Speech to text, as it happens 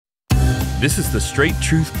This is the Straight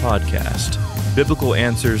Truth Podcast, biblical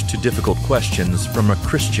answers to difficult questions from a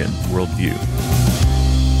Christian worldview.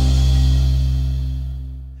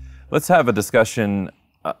 Let's have a discussion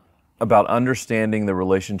about understanding the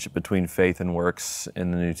relationship between faith and works in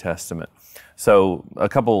the New Testament. So a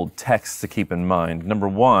couple texts to keep in mind. Number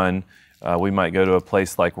one, we might go to a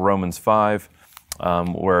place like Romans 5,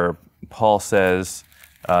 where Paul says,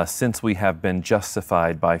 since we have been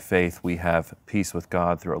justified by faith, we have peace with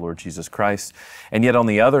God through our Lord Jesus Christ. And yet on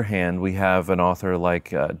the other hand, we have an author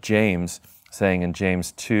like James saying in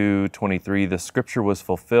James 2:23, the scripture was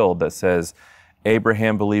fulfilled that says,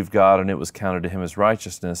 Abraham believed God and it was counted to him as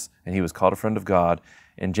righteousness, and he was called a friend of God.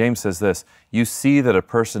 And James says this, you see that a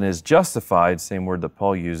person is justified, same word that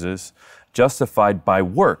Paul uses, justified by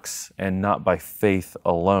works and not by faith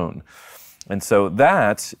alone. And so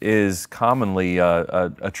that is commonly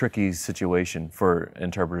a tricky situation for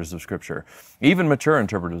interpreters of Scripture, even mature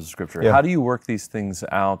interpreters of Scripture. Yeah. How do you work these things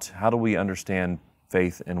out? How do we understand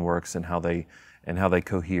faith and works and how they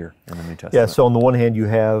cohere in the New Testament? Yeah, so on the one hand, you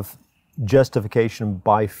have justification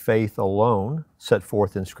by faith alone set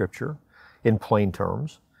forth in Scripture in plain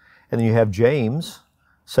terms. And then you have James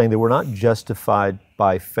saying that we're not justified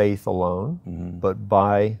by faith alone, but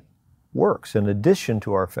by works in addition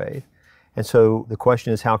to our faith. And so the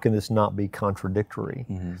question is, how can this not be contradictory?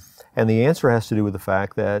 And the answer has to do with the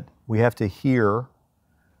fact that we have to hear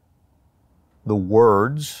the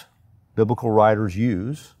words biblical writers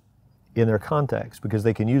use in their context, because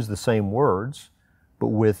they can use the same words, but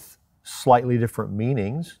with slightly different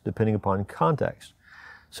meanings depending upon context.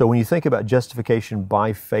 So when you think about justification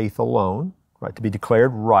by faith alone, right, to be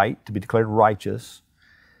declared right, to be declared righteous,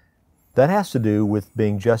 that has to do with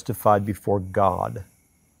being justified before God.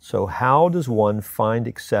 So how does one find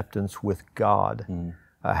acceptance with God?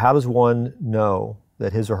 How does one know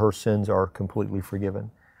that his or her sins are completely forgiven?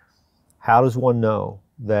 How does one know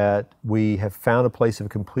that we have found a place of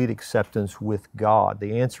complete acceptance with God?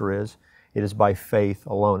 The answer is, it is by faith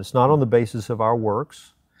alone. It's not on the basis of our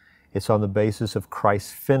works. It's on the basis of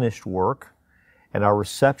Christ's finished work and our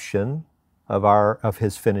reception of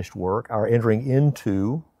His finished work, our entering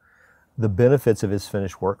into the benefits of His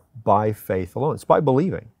finished work by faith alone. It's by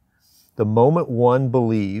believing. The moment one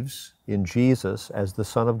believes in Jesus as the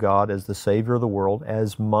Son of God, as the Savior of the world,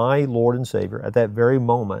 as my Lord and Savior, at that very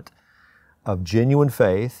moment of genuine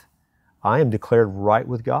faith, I am declared right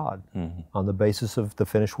with God on the basis of the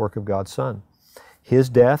finished work of God's Son. His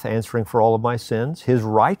death answering for all of my sins, His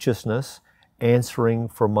righteousness answering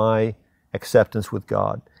for my acceptance with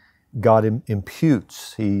God. God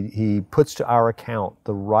imputes, He puts to our account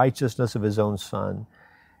the righteousness of His own Son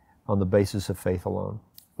on the basis of faith alone.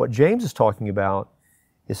 What James is talking about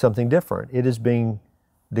is something different. It is being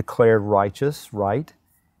declared righteous, right,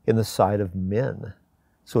 in the sight of men.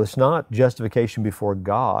 So it's not justification before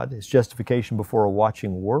God, it's justification before a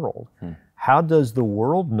watching world. How does the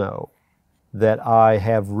world know that I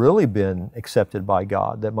have really been accepted by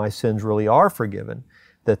God, that my sins really are forgiven,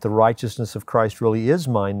 that the righteousness of Christ really is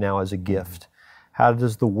mine now as a gift? How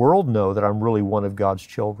does the world know that I'm really one of God's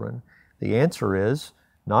children? The answer is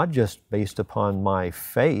not just based upon my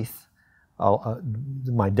faith,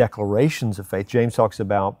 my declarations of faith. James talks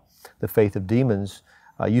about the faith of demons.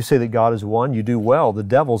 You say that God is one, you do well. The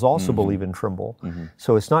devils also believe and tremble.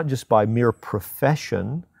 So it's not just by mere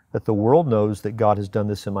profession that the world knows that God has done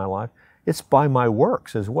this in my life. It's by my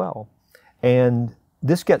works as well. And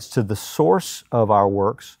this gets to the source of our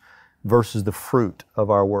works versus the fruit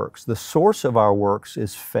of our works. The source of our works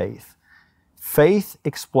is faith. Faith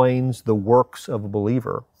explains the works of a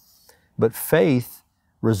believer, but faith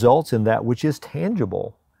results in that which is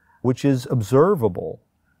tangible, which is observable,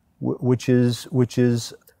 which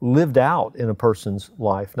is lived out in a person's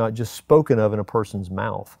life, not just spoken of in a person's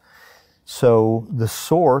mouth. So the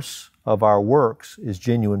source of our works is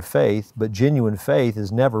genuine faith, but genuine faith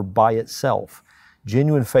is never by itself.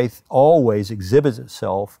 Genuine faith always exhibits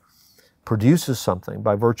itself, produces something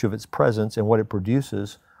by virtue of its presence, and what it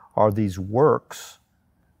produces are these works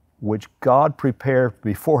which God prepared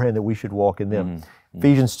beforehand that we should walk in them.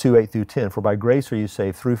 Ephesians 2:8-10, for by grace are you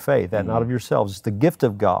saved through faith, that not of yourselves. It's the gift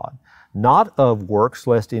of God, not of works,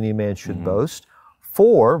 lest any man should boast.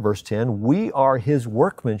 For, verse 10, we are His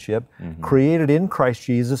workmanship, created in Christ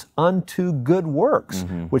Jesus unto good works,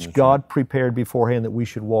 which God prepared beforehand that we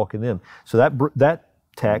should walk in them. So that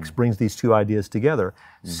text brings these two ideas together.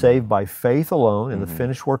 Saved by faith alone in the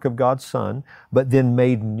finished work of God's Son, but then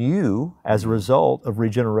made new as a result of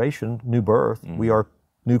regeneration, new birth. We are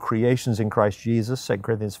new creations in Christ Jesus, 2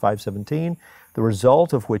 Corinthians 5:17, the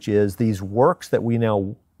result of which is these works that we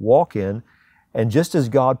now walk in. And just as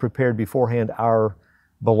God prepared beforehand our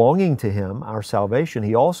belonging to Him, our salvation,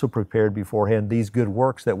 He also prepared beforehand these good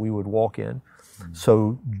works that we would walk in.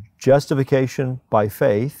 So justification by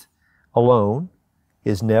faith alone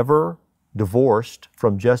is never divorced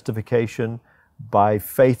from justification by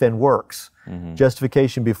faith and works.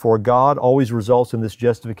 Justification before God always results in this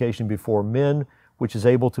justification before men, which is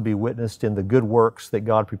able to be witnessed in the good works that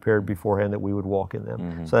God prepared beforehand that we would walk in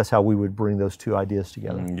them. So that's how we would bring those two ideas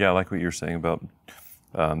together. Yeah, I like what you're saying about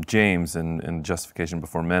James and justification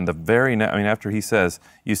before men. After he says,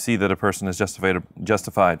 you see that a person is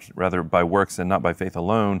justified rather by works and not by faith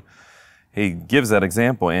alone, he gives that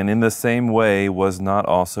example. And in the same way was not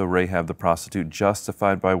also Rahab the prostitute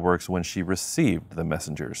justified by works when she received the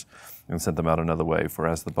messengers and sent them out another way? For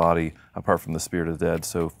as the body apart from the spirit is dead,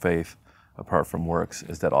 so faith apart from works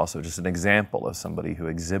is dead also. Just an example of somebody who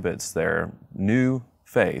exhibits their new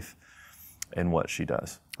faith in what she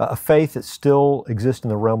does. A faith that still exists in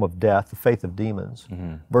the realm of death, the faith of demons,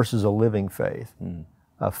 versus a living faith,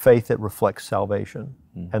 a faith that reflects salvation.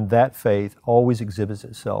 And that faith always exhibits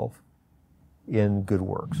itself in good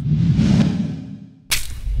works.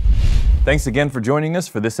 Thanks again for joining us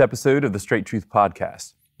for this episode of the Straight Truth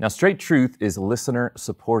Podcast. Now, Straight Truth is listener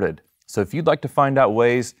supported. So if you'd like to find out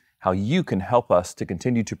ways how you can help us to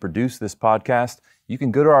continue to produce this podcast, you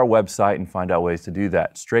can go to our website and find out ways to do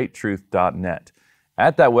that, straighttruth.net.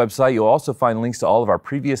 At that website, you'll also find links to all of our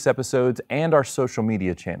previous episodes and our social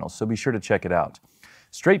media channels, so be sure to check it out.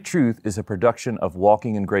 Straight Truth is a production of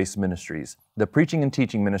Walking in Grace Ministries, the preaching and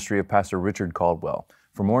teaching ministry of Pastor Richard Caldwell.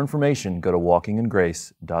 For more information, go to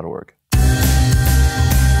walkingingrace.org.